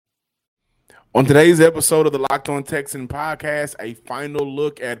On today's episode of the Locked On Texan podcast, a final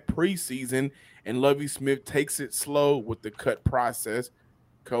look at preseason, and Lovie Smith takes it slow with the cut process.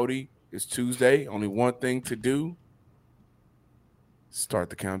 Cody, it's Tuesday. Only one thing to do. Start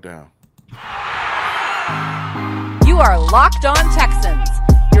the countdown. You are Locked On Texans,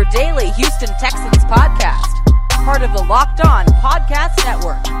 your daily Houston Texans podcast. Part of the Locked On Podcast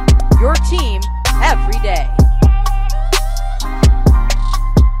Network, your team every day.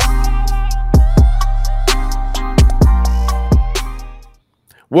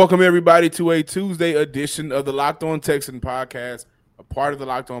 Welcome, everybody, to a Tuesday edition of the Locked On Texan podcast, a part of the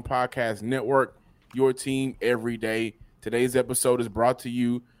Locked On Podcast Network, your team every day. Today's episode is brought to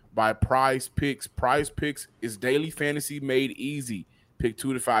you by Prize Picks. Prize Picks is daily fantasy made easy. Pick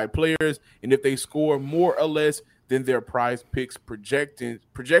 2 to 5 players, and if they score more or less than their Prize Picks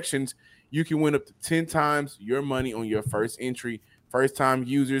projections, you can win up to 10 times your money on your first entry. First-time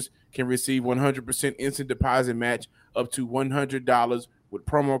users can receive 100% instant deposit match up to $100 with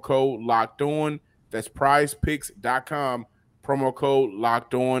promo code Locked On. That's prizepicks.com, promo code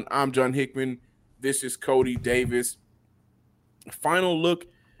Locked On. I'm John Hickman. This is Cody Davis. Final look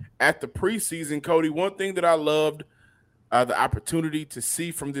at the preseason. Cody, one thing that I loved the opportunity to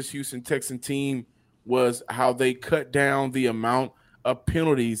see from this Houston Texan team was how they cut down the amount of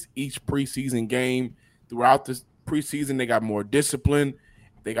penalties each preseason game. Throughout the preseason, they got more discipline.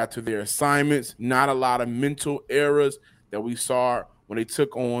 They got to their assignments. Not a lot of mental errors that we saw when they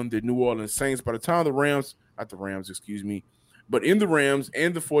took on the New Orleans Saints. By the time but in the Rams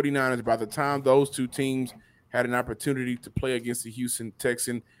and the 49ers, by the time those two teams had an opportunity to play against the Houston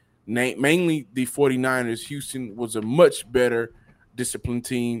Texans, mainly the 49ers, Houston was a much better disciplined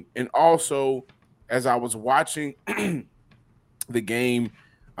team. And also, as I was watching the game,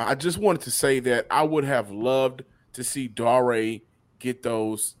 I just wanted to say that I would have loved to see Dare get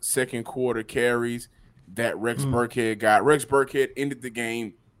those second quarter carries that Rex Burkhead got. Rex Burkhead ended the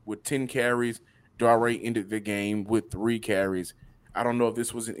game with 10 carries. Dare ended the game with 3 carries. I don't know if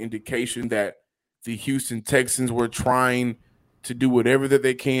this was an indication that the Houston Texans were trying to do whatever that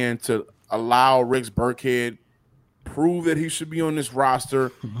they can to allow Rex Burkhead prove that he should be on this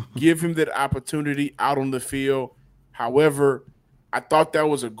roster, give him that opportunity out on the field. However, I thought that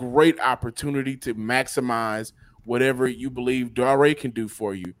was a great opportunity to maximize whatever you believe Dare can do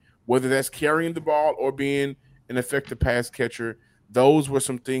for you, whether that's carrying the ball or being an effective pass catcher. Those were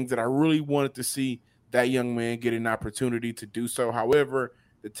some things that I really wanted to see that young man get an opportunity to do so. However,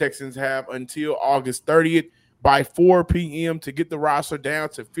 the Texans have until August 30th by 4 p.m. to get the roster down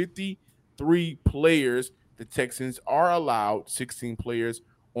to 53 players. The Texans are allowed 16 players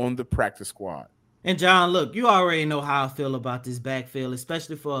on the practice squad. And John, look, you already know how I feel about this backfield,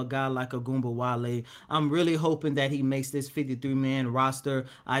 especially for a guy like Ogunbowale. I'm really hoping that he makes this 53-man roster.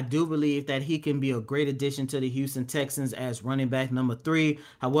 I do believe that he can be a great addition to the Houston Texans as running back number 3.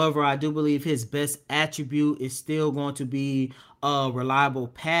 However, I do believe his best attribute is still going to be a reliable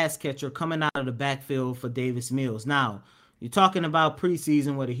pass catcher coming out of the backfield for Davis Mills. Now, you're talking about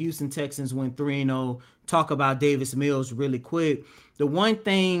preseason where the Houston Texans went 3-0. Talk about Davis Mills really quick. The one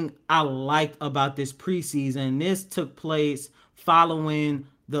thing I liked about this preseason, this took place following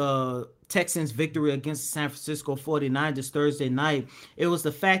the Texans' victory against the San Francisco 49ers Thursday night. It was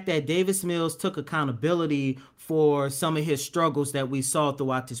the fact that Davis Mills took accountability for some of his struggles that we saw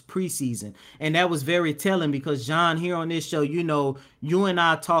throughout this preseason. And that was very telling because, John, here on this show, you know, you and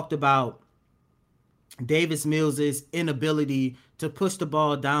I talked about Davis Mills' inability to push the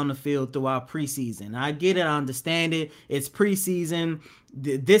ball down the field throughout preseason. I get it. I understand it. It's preseason.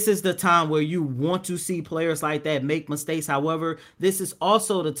 This is the time where you want to see players like that make mistakes. However, this is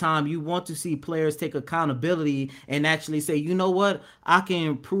also the time you want to see players take accountability and actually say, you know what, I can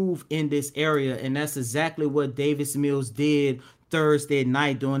improve in this area. And that's exactly what Davis Mills did Thursday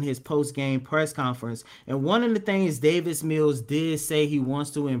night during his post-game press conference. And one of the things Davis Mills did say he wants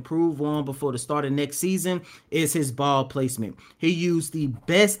to improve on before the start of next season is his ball placement. He used the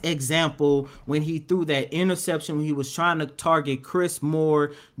best example when he threw that interception when he was trying to target Chris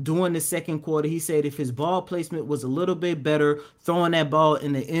Moore during the second quarter. He said if his ball placement was a little bit better, throwing that ball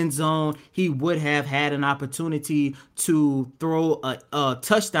in the end zone, he would have had an opportunity to throw a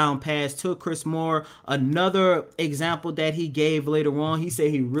touchdown pass to Chris Moore. Another example that he gave later on, he said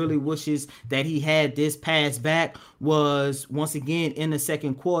he really wishes that he had this pass back was, once again, in the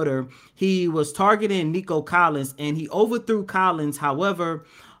second quarter. He was targeting Nico Collins, and he overthrew Collins. However,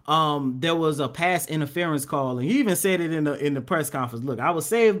 there was a pass interference call, and he even said it in the press conference. Look, I was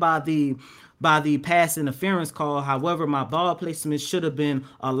saved by the by the pass interference call. However, my ball placement should have been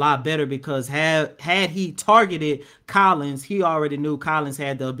a lot better because had he targeted Collins, he already knew Collins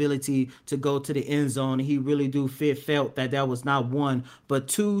had the ability to go to the end zone. And he really felt that was not one, but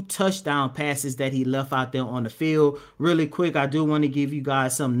 2 touchdown passes that he left out there on the field. Really quick, I do want to give you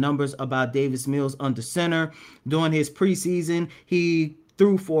guys some numbers about Davis Mills under center. During his preseason, he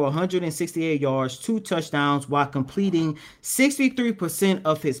threw for 168 yards, 2 touchdowns, while completing 63%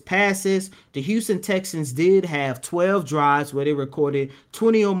 of his passes. The Houston Texans did have 12 drives where they recorded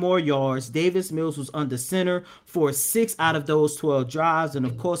 20 or more yards. Davis Mills was under center for 6 out of those 12 drives. And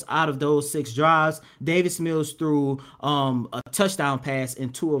of course, out of those 6 drives, Davis Mills threw a touchdown pass in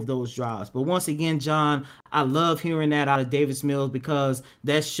 2 of those drives. But once again, John, I love hearing that out of Davis Mills because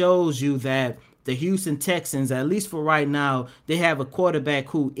that shows you that the Houston Texans, at least for right now, they have a quarterback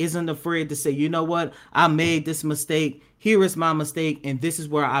who isn't afraid to say, you know what, I made this mistake. Here is my mistake, and this is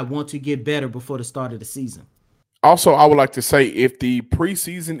where I want to get better before the start of the season. Also, I would like to say if the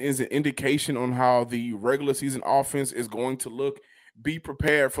preseason is an indication on how the regular season offense is going to look, be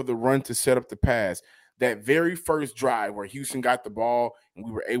prepared for the run to set up the pass. That very first drive where Houston got the ball and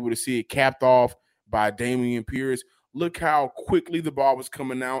we were able to see it capped off by Dameon Pierce, look how quickly the ball was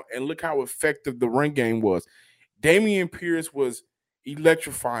coming out and look how effective the run game was. Dameon Pierce was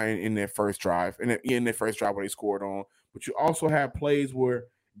electrifying in that first drive, where they scored on. But you also have plays where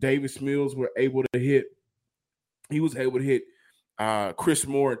Davis Mills were able to hit. He was able to hit Chris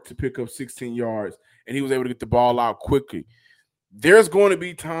Moore to pick up 16 yards, and he was able to get the ball out quickly. There's going to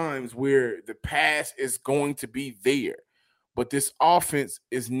be times where the pass is going to be there, but this offense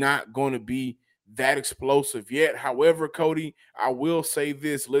is not going to be that explosive yet. However, Cody, I will say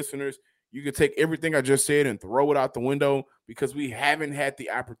this, listeners, you can take everything I just said and throw it out the window because we haven't had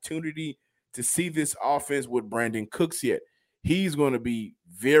the opportunity to see this offense with Brandon Cooks yet. He's going to be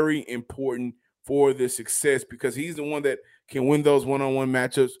very important for the success because he's the one that can win those one-on-one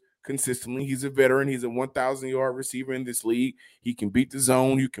matchups consistently. He's a veteran. He's a 1,000-yard receiver in this league. He can beat the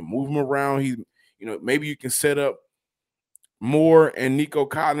zone. You can move him around. Maybe you can set up Moore and Nico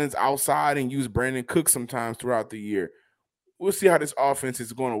Collins outside and use Brandon Cook sometimes throughout the year. We'll see how this offense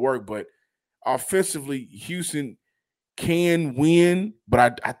is going to work, but offensively, Houston can win,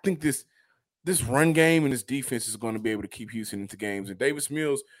 but I think this run game and this defense is going to be able to keep Houston into games. And Davis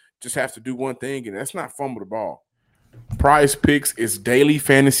Mills just has to do one thing, and that's not fumble the ball. Prize Picks is daily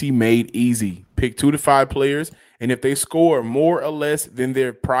fantasy made easy. Pick 2 to 5 players, and if they score more or less than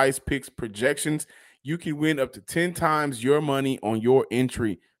their Prize Picks projections, you can win up to 10 times your money on your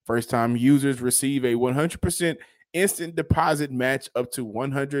entry. First-time users receive a 100% instant deposit match up to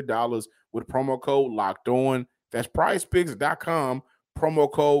 $100 with promo code LOCKEDON. That's prizepicks.com,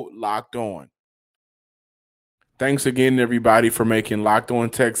 promo code LOCKEDON. Thanks again, everybody, for making Locked On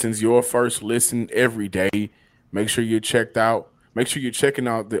Texans your first listen every day. Make sure you're checking out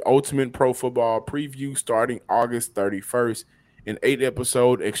the Ultimate Pro Football Preview starting August 31st, an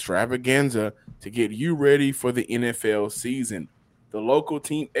 8-episode extravaganza to get you ready for the NFL season. The local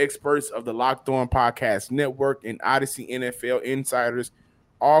team experts of the Locked On Podcast Network and Odyssey NFL Insiders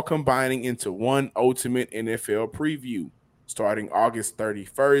all combining into one ultimate NFL preview. Starting August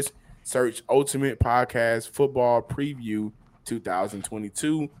 31st, search Ultimate Podcast Football Preview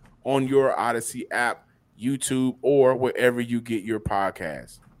 2022 on your Odyssey app, YouTube, or wherever you get your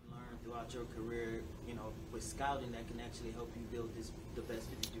podcasts. Learn throughout your career, with scouting that can actually help you build the best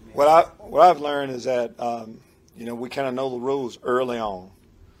 52 man. What I've learned is that we kind of know the rules early on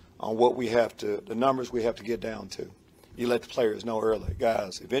what we have to, the numbers we have to get down to. You let the players know early,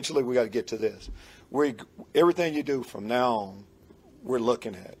 guys. Eventually, we got to get to this. Everything you do from now on, we're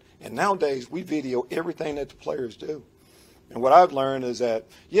looking at. And nowadays, we video everything that the players do. And what I've learned is that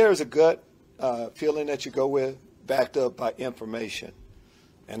there's a gut feeling that you go with, backed up by information,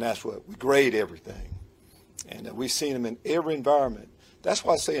 and that's what we grade everything. And we've seen them in every environment. That's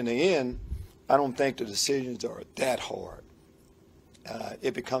why I say in the end, I don't think the decisions are that hard.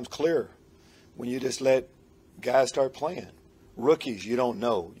 It becomes clear when you just let guys start playing. Rookies, you don't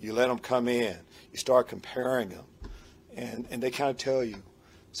know. You let them come in. You start comparing them, and they kind of tell you.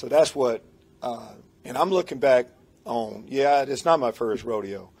 So that's what, and I'm looking back on, it's not my first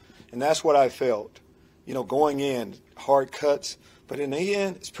rodeo. And that's what I felt, going in, hard cuts. But in the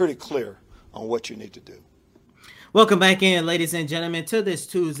end, it's pretty clear on what you need to do. Welcome back in, ladies and gentlemen, to this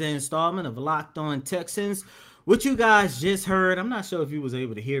Tuesday installment of Locked On Texans. What you guys just heard, I'm not sure if you was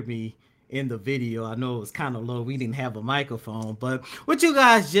able to hear me in the video. I know it was kind of low. We didn't have a microphone, but what you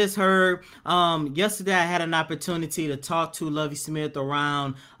guys just heard, yesterday I had an opportunity to talk to Lovie Smith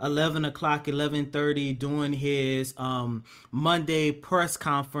around 11 o'clock, 11:30 during his Monday press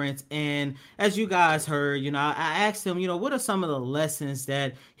conference. And as you guys heard, I asked him, what are some of the lessons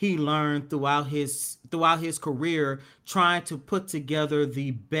that he learned throughout his career trying to put together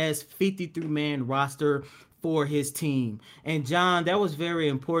the best 53-man roster for his team. And John, that was very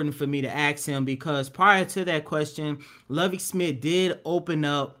important for me to ask him, because prior to that question, Lovie Smith did open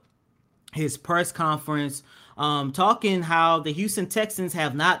up his press conference talking how the Houston Texans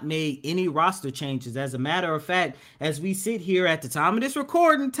have not made any roster changes. As a matter of fact, as we sit here at the time of this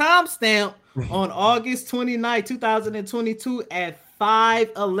recording, timestamp on August 29, 2022 at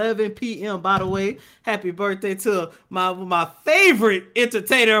 5:11 p.m. By the way, happy birthday to my favorite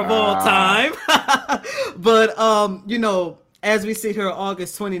entertainer of all time. But as we sit here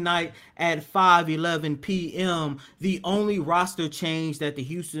August 29th at 5:11 p.m., the only roster change that the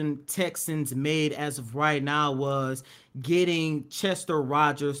Houston Texans made as of right now was getting Chester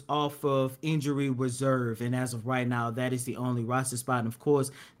Rogers off of injury reserve. And as of right now, that is the only roster spot. And of course,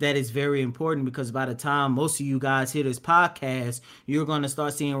 that is very important, because by the time most of you guys hear this podcast, you're going to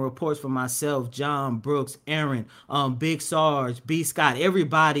start seeing reports from myself, John Brooks, Aaron, Big Sarge, B. Scott,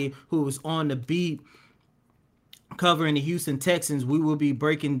 everybody who was on the beat covering the Houston Texans. We will be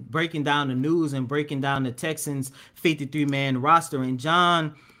breaking down the news and breaking down the Texans 53-man roster. And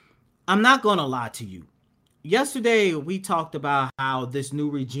John, I'm not going to lie to you. Yesterday, we talked about how this new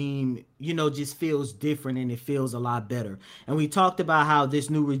regime, just feels different and it feels a lot better. And we talked about how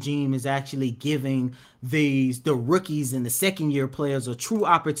this new regime is actually giving the rookies and the second-year players a true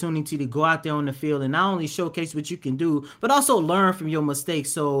opportunity to go out there on the field and not only showcase what you can do, but also learn from your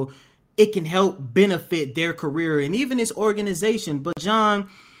mistakes so it can help benefit their career and even this organization. But John,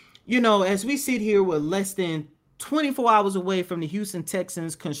 as we sit here with less than 24 hours away from the Houston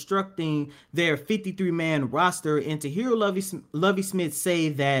Texans constructing their 53-man roster, and to hear Lovie Smith say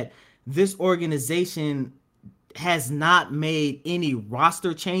that this organization has not made any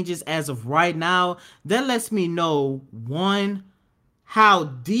roster changes as of right now, that lets me know, one, how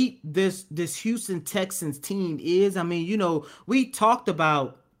deep this Houston Texans team is. I mean, we talked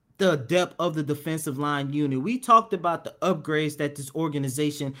about the depth of the defensive line unit. We talked about the upgrades that this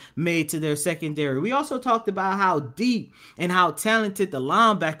organization made to their secondary. We also talked about how deep and how talented the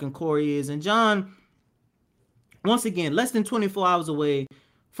linebacking core is. And John, once again, less than 24 hours away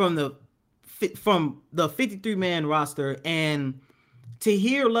from the 53-man roster, and to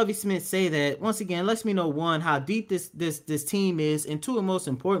hear Lovie Smith say that, once again, lets me know, one, how deep this team is, and two, and most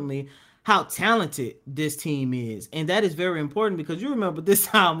importantly, how talented this team is. And that is very important, because you remember this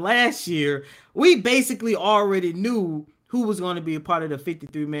time last year, we basically already knew who was going to be a part of the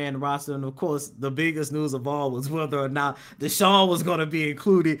 53-man roster. And of course, the biggest news of all was whether or not Deshaun was going to be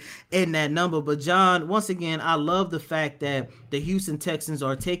included in that number. But John, once again, I love the fact that the Houston Texans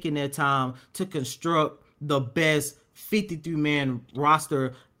are taking their time to construct the best 53-man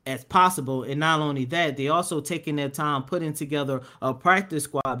roster as possible. And not only that, they also taking their time putting together a practice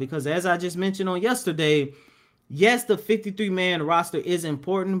squad, because as I just mentioned on yesterday, yes, the 53-man roster is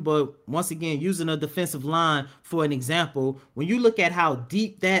important, but once again, using a defensive line for an example, when you look at how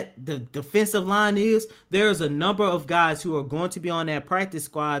deep the defensive line is, there's a number of guys who are going to be on that practice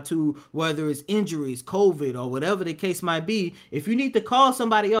squad too, whether it's injuries, COVID, or whatever the case might be. If you need to call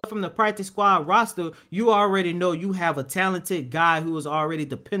somebody up from the practice squad roster, you already know you have a talented guy who is already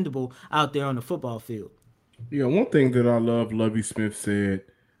dependable out there on the football field. Yeah, one thing that I love Lovie Smith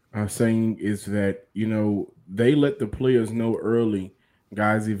saying is that, they let the players know early,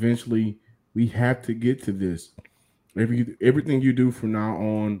 guys, eventually we have to get to this. Everything you do from now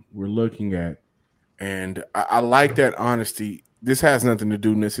on, we're looking at. And I like that honesty. This has nothing to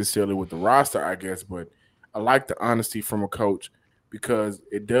do necessarily with the roster, I guess, but I like the honesty from a coach, because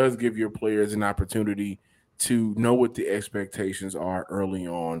it does give your players an opportunity to know what the expectations are early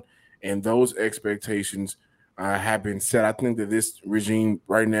on. And those expectations have been set. I think that this regime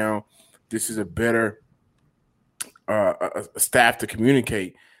right now, this is a better a staff to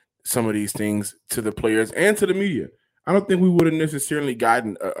communicate some of these things to the players and to the media. I don't think we would have necessarily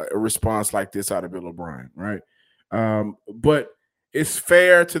gotten a response like this out of Bill O'Brien, right? But it's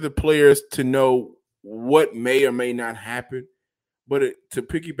fair to the players to know what may or may not happen. But to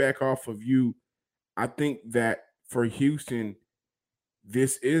piggyback off of you, I think that for Houston,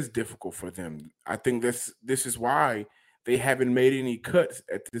 this is difficult for them. I think this is why they haven't made any cuts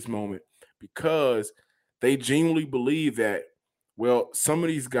at this moment, because they genuinely believe that, well, some of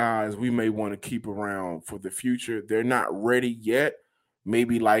these guys we may want to keep around for the future. They're not ready yet,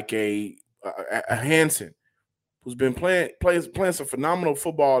 maybe like a Hansen, who's been playing some phenomenal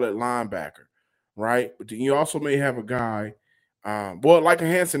football at linebacker, right? But then you also may have a guy, like a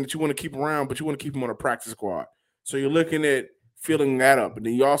Hansen that you want to keep around, but you want to keep him on a practice squad. So you're looking at filling that up. And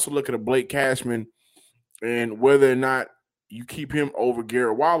then you also look at a Blake Cashman and whether or not you keep him over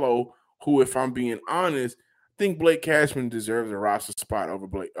Garrett Wallow, who, if I'm being honest, I think Blake Cashman deserves a roster spot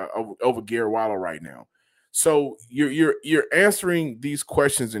over Garrett Wallow right now. So you're answering these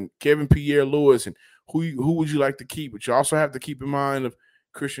questions, and Kevin Pierre-Louis, and who would you like to keep? But you also have to keep in mind of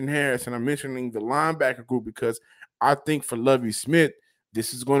Christian Harris, and I'm mentioning the linebacker group because I think for Lovie Smith,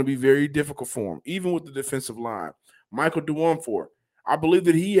 this is going to be very difficult for him, even with the defensive line. Michael Dwumfour, I believe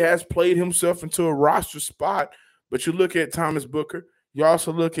that he has played himself into a roster spot, but you look at Thomas Booker, you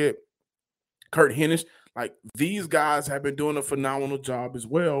also look at Kurt Hennish, like these guys have been doing a phenomenal job as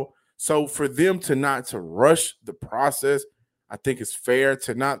well. So for them to rush the process, I think it's fair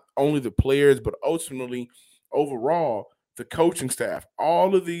to not only the players, but ultimately overall the coaching staff.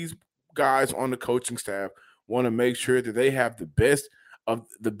 All of these guys on the coaching staff want to make sure that they have the best of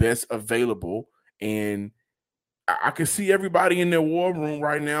the best available. And I can see everybody in their war room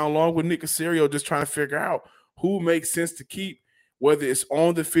right now, along with Nick Caserio, just trying to figure out who makes sense to keep, whether it's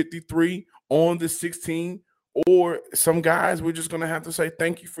on the 53, on the 16, or some guys we're just going to have to say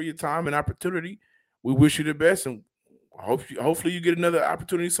thank you for your time and opportunity. We wish you the best, and hopefully you get another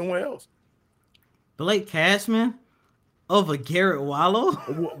opportunity somewhere else. Blake Cashman over Garrett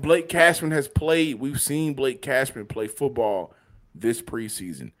Wallow? Blake Cashman has played. We've seen Blake Cashman play football this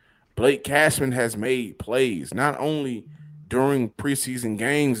preseason. Blake Cashman has made plays, not only during preseason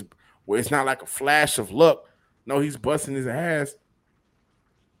games where it's not like a flash of luck. No, he's busting his ass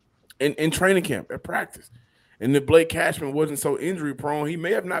in training camp, at practice. And if Blake Cashman wasn't so injury prone, he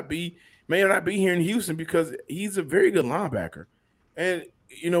may not be here in Houston because he's a very good linebacker. And,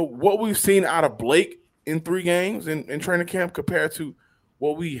 what we've seen out of Blake in 3 games in training camp compared to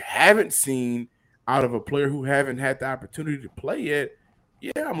what we haven't seen out of a player who haven't had the opportunity to play yet,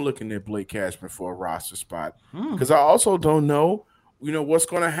 yeah, I'm looking at Blake Cashman for a roster spot. Because I also don't know, what's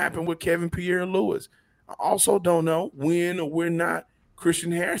going to happen with Kevin Pierre-Louis. I also don't know when or when not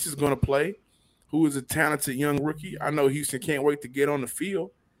Christian Harris is going to play, who is a talented young rookie. I know Houston can't wait to get on the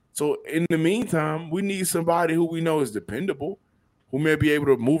field. So in the meantime, we need somebody who we know is dependable, who may be able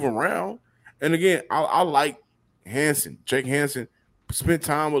to move around. And again, I like Hansen, Jake Hansen. Spent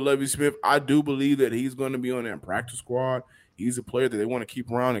time with Lovie Smith. I do believe that he's going to be on that practice squad. He's a player that they want to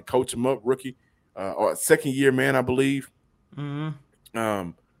keep around and coach him up, rookie or second-year man, I believe. Mm-hmm.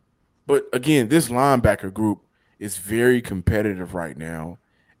 But again, this linebacker group is very competitive right now.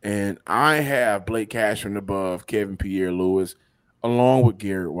 And I have Blake Cashman above Kevin Pierre-Louis, along with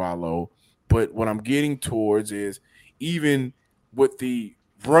Garrett Wallow. But what I'm getting towards is even with the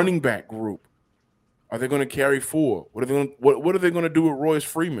running back group, are they going to carry 4? What are they going to do with Royce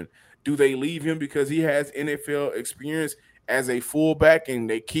Freeman? Do they leave him because he has NFL experience as a fullback and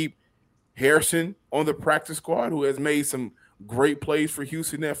they keep Harrison on the practice squad, who has made some great plays for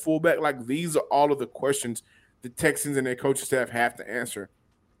Houston at fullback? Like, these are all of the questions the Texans and their coaching staff have to answer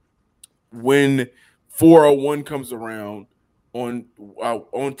when 401 comes around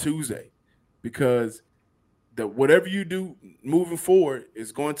on Tuesday, because whatever you do moving forward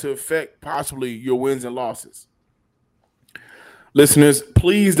is going to affect possibly your wins and losses. Listeners,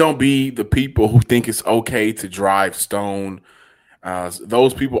 please don't be the people who think it's okay to drive stone.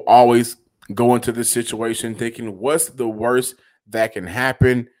 Those people always go into this situation thinking, what's the worst that can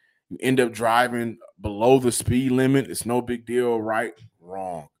happen? You end up driving below the speed limit. It's no big deal, right?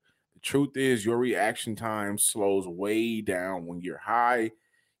 Wrong. The truth is your reaction time slows way down when you're high.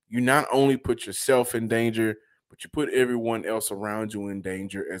 You not only put yourself in danger, but you put everyone else around you in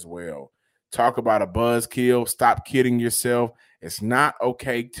danger as well. Talk about a buzzkill. Stop kidding yourself. It's not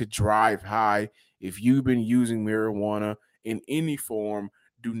okay to drive high. If you've been using marijuana in any form,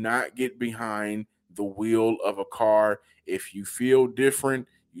 do not get behind the wheel of a car. If you feel different,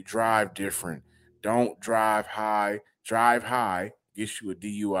 you drive different. Don't drive high. Drive high gets you a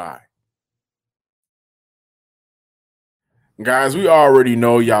DUI. Guys, we already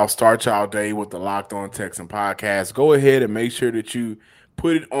know y'all start y'all day with the Locked On Texan podcast. Go ahead and make sure that you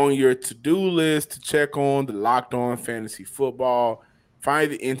put it on your to-do list to check on the Locked On Fantasy Football.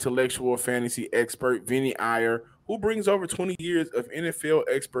 Find the intellectual fantasy expert, Vinny Iyer, who brings over 20 years of NFL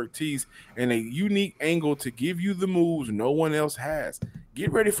expertise and a unique angle to give you the moves no one else has.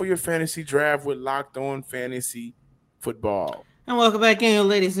 Get ready for your fantasy draft with Locked On Fantasy Football. And welcome back in,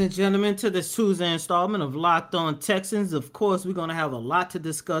 ladies and gentlemen, to this Tuesday installment of Locked On Texans. Of course, we're going to have a lot to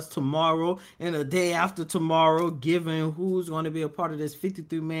discuss tomorrow and the day after tomorrow, given who's going to be a part of this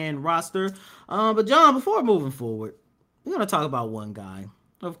 53-man roster. But, John, before moving forward, we're going to talk about one guy.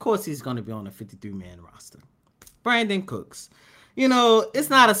 Of course, he's going to be on a 53-man roster. Brandin Cooks. You know, it's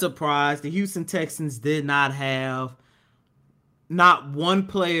not a surprise. The Houston Texans did not have not one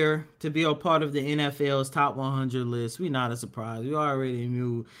player to be a part of the NFL's top 100 list. We're not a surprise. We already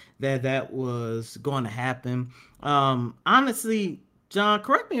knew that was going to happen. Honestly, John,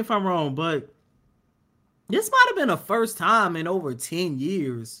 correct me if I'm wrong, but this might have been the first time in over 10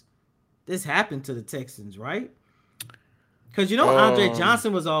 years this happened to the Texans, right? Because, you know, Andre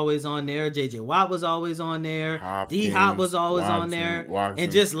Johnson was always on there. J.J. Watt was always on there. D-Hop was always on there. And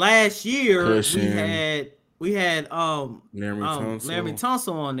just last year, we had Laremy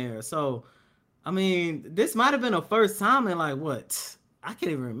Tunsil on there. So, I mean, this might have been the first time in like what? I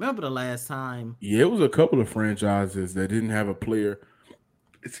can't even remember the last time. Yeah, it was a couple of franchises that didn't have a player,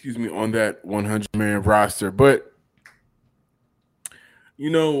 on that 100-man roster. But,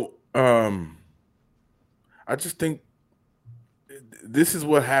 you know, I just think this is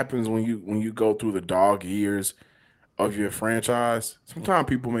what happens when you go through the dog years of your franchise. Sometimes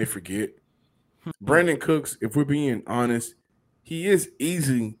people may forget. Brandin Cooks, if we're being honest, he is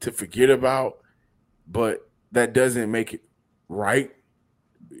easy to forget about, but that doesn't make it right.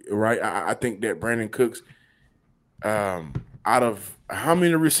 Right? I think that Brandin Cooks, out of how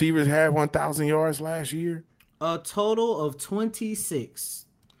many receivers had 1,000 yards last year? A total of 26.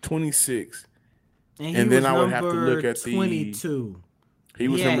 26. And then I would have to look at 22. He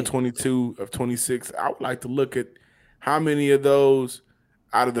was number 22 of 26. I would like to look at how many of those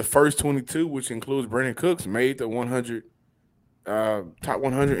out of the first 22, which includes Brandin Cooks, made the 100 top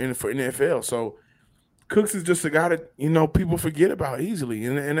 100 for NFL. So Cooks is just a guy that, you know, people forget about easily.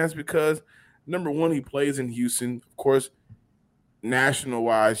 And that's because, number one, he plays in Houston. Of course,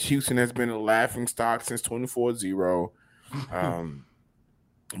 national-wise, Houston has been a laughing stock since 24-0.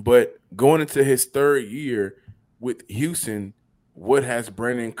 But going into his third year with Houston, what has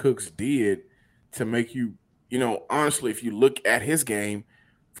Brandin Cooks did to make you, you know, honestly, if you look at his game,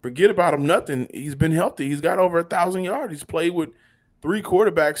 forget about him nothing. He's been healthy. He's got over 1,000 yards. He's played with 3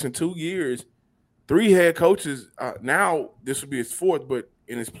 quarterbacks in 2 years, 3 head coaches. Now this would be his 4th, but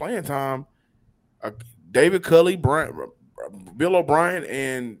in his playing time, David Culley, Bill O'Brien,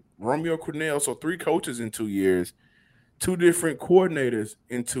 and Romeo Crennel. So 3 coaches in 2 years, 2 different coordinators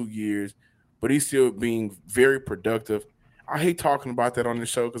in 2 years, but he's still being very productive. I hate talking about that on the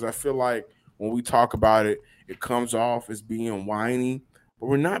show because I feel like when we talk about it, it comes off as being whiny. But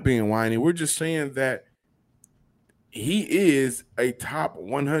we're not being whiny. We're just saying that he is a top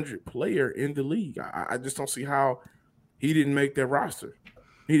 100 player in the league. I just don't see how he didn't make that roster.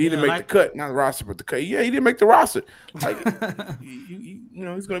 He didn't make the cut, not the roster, but the cut. Yeah, he didn't make the roster. Like, you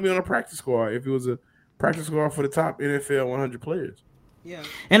know, he's going to be on a practice squad if it was a practice squad for the top NFL 100 players. Yeah,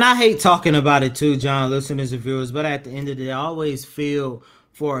 and I hate talking about it too, John, listeners and viewers, but at the end of the day, I always feel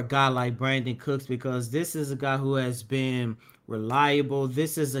for a guy like Brandin Cooks because this is a guy who has been reliable.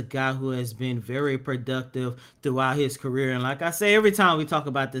 This is a guy who has been very productive throughout his career. And like I say, every time we talk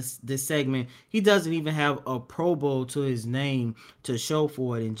about this segment, he doesn't even have a Pro Bowl to his name to show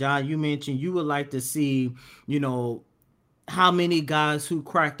for it. And John, you mentioned you would like to see, you know, how many guys who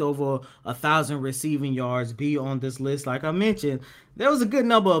cracked over 1,000 receiving yards be on this list. Like I mentioned, there was a good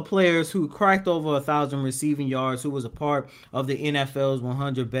number of players who cracked over 1,000 receiving yards who was a part of the NFL's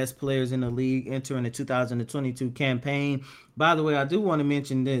 100 best players in the league entering the 2022 campaign. By the way, I do want to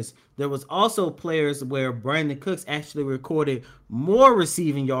mention this. There was also players where Brandin Cooks actually recorded more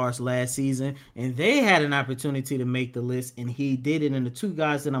receiving yards last season, and they had an opportunity to make the list, and he did it. And the 2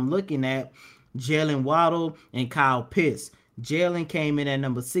 guys that I'm looking at, Jalen Waddle and Kyle Pitts. Jalen came in at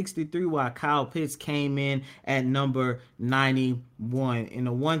number 63, while Kyle Pitts came in at number 91. And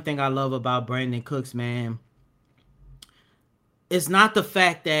the one thing I love about Brandin Cooks, man, it's not the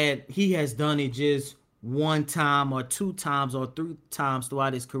fact that he has done it just 1 time or 2 times or 3 times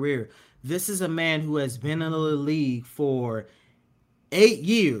throughout his career. This is a man who has been in the league for 8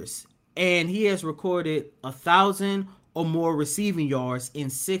 years, and he has recorded 1,000 or more receiving yards in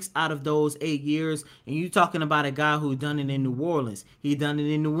 6 out of those 8 years. And you're talking about a guy who done it in New Orleans. He done it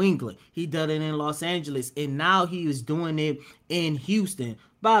in New England. He done it in Los Angeles. And now he is doing it in Houston.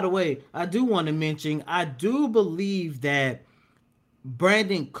 By the way, I do want to mention, I do believe that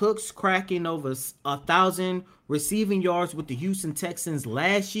Brandin Cooks cracking over 1,000 receiving yards with the Houston Texans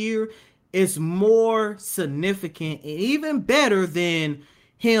last year is more significant and even better than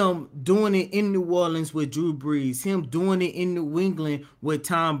him doing it in New Orleans with Drew Brees, him doing it in New England with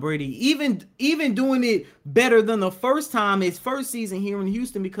Tom Brady, even doing it better than the first time, his first season here in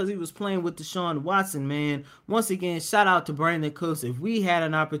Houston, because he was playing with Deshaun Watson, man. Once again, shout out to Brandon Cooks. If we had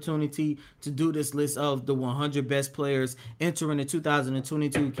an opportunity to do this list of the 100 best players entering the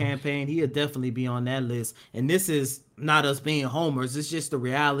 2022 campaign, he'd definitely be on that list. And this is not us being homers. It's just the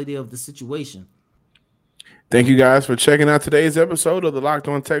reality of the situation. Thank you guys for checking out today's episode of the Locked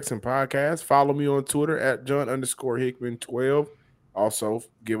On Texan podcast. Follow me on Twitter at John_Hickman12. Also,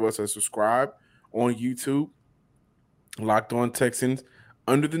 give us a subscribe on YouTube, Locked On Texans,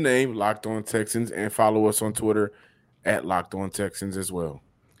 under the name Locked On Texans, and follow us on Twitter at Locked On Texans as well.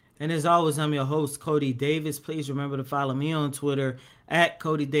 And as always, I'm your host, Cody Davis. Please remember to follow me on Twitter at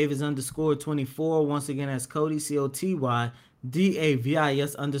CodyDavis_24. Once again, that's Cody,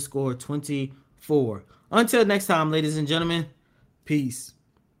 COTYDAVIS_24. Until next time, ladies and gentlemen, peace.